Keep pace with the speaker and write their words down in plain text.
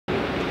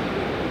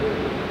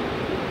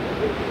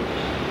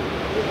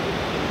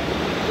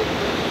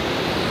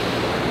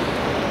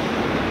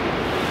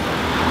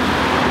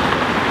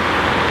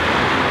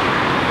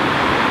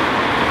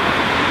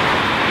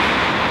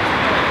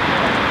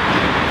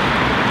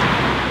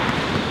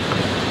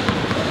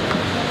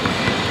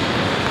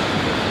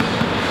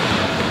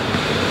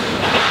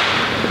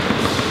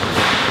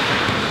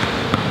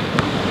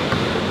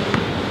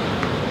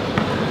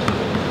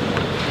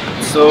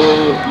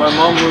My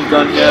mom moved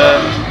on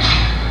here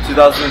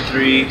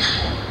 2003.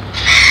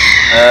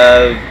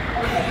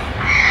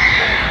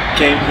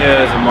 Came here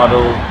as a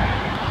model.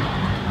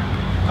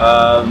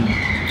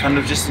 Kind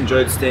of just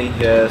enjoyed staying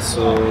here,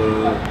 so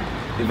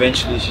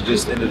eventually she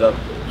just ended up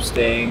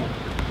staying.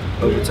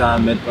 Over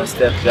time, met my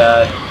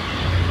stepdad.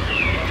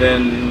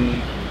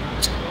 Then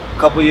a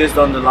couple years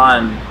down the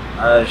line,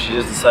 she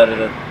just decided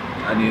that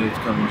I needed to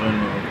come and join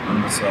me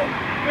on the side.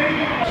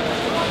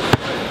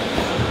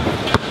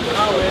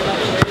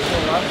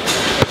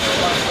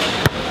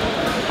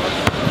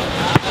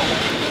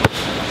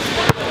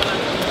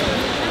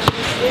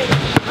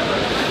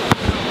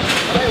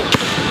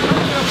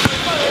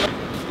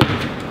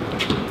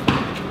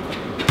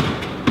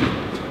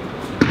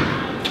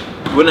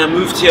 When I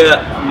moved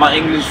here, my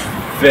English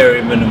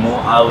very minimal.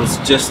 I was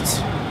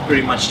just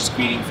pretty much just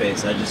greeting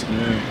face. I just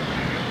knew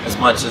as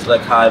much as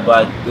like hi,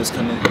 bye,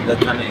 that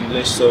kind of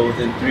English. So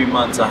within 3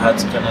 months, I had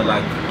to kind of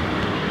like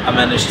I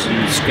managed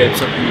to scrape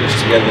some English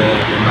together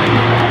and like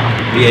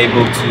be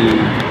able to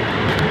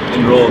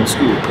enroll in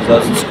school, because I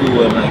was in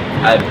school and like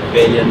I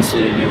barely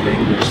understood any of the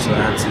English, so I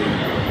had to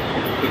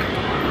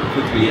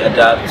quickly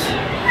adapt.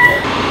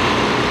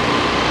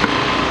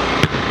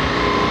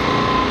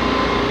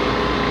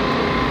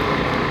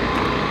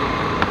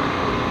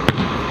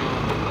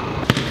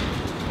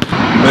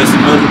 Most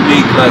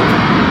notably, like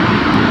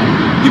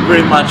you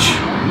pretty much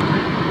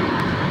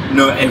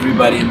know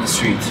everybody in the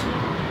street,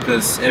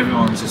 because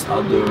everyone's just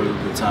out there all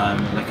the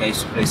time. Like I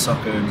used to play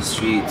soccer in the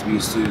street. We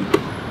used to,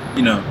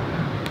 you know,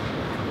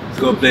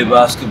 go play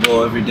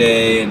basketball every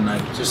day and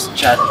like just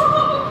chat.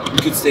 We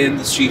could stay in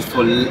the street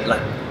for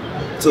like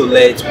till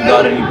late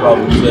without any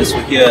problems. Whereas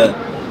for here,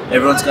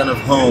 everyone's kind of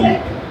home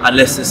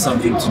unless there's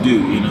something to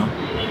do, you know.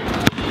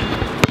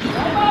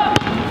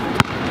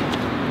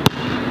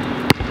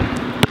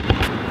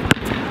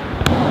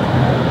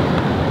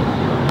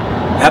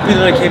 Happy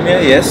that I came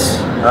here, yes.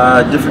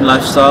 Different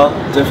lifestyle,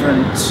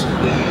 different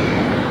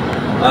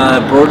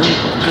broader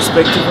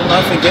perspective on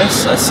life, I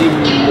guess. I see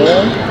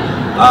more.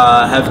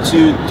 I have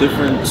two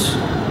different.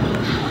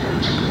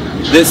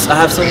 I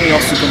have something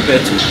else to compare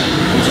to,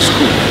 which is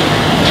cool.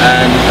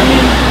 And I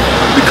mean,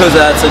 because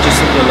I had such a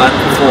similar life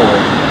before,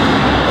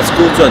 it's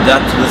cool to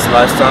adapt to this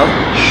lifestyle,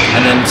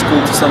 and then it's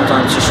cool to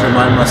sometimes just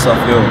remind myself,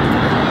 yo,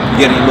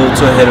 you're getting a little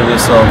too ahead of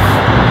yourself.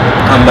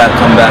 Come back.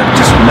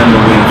 Just remember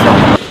where you're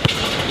from.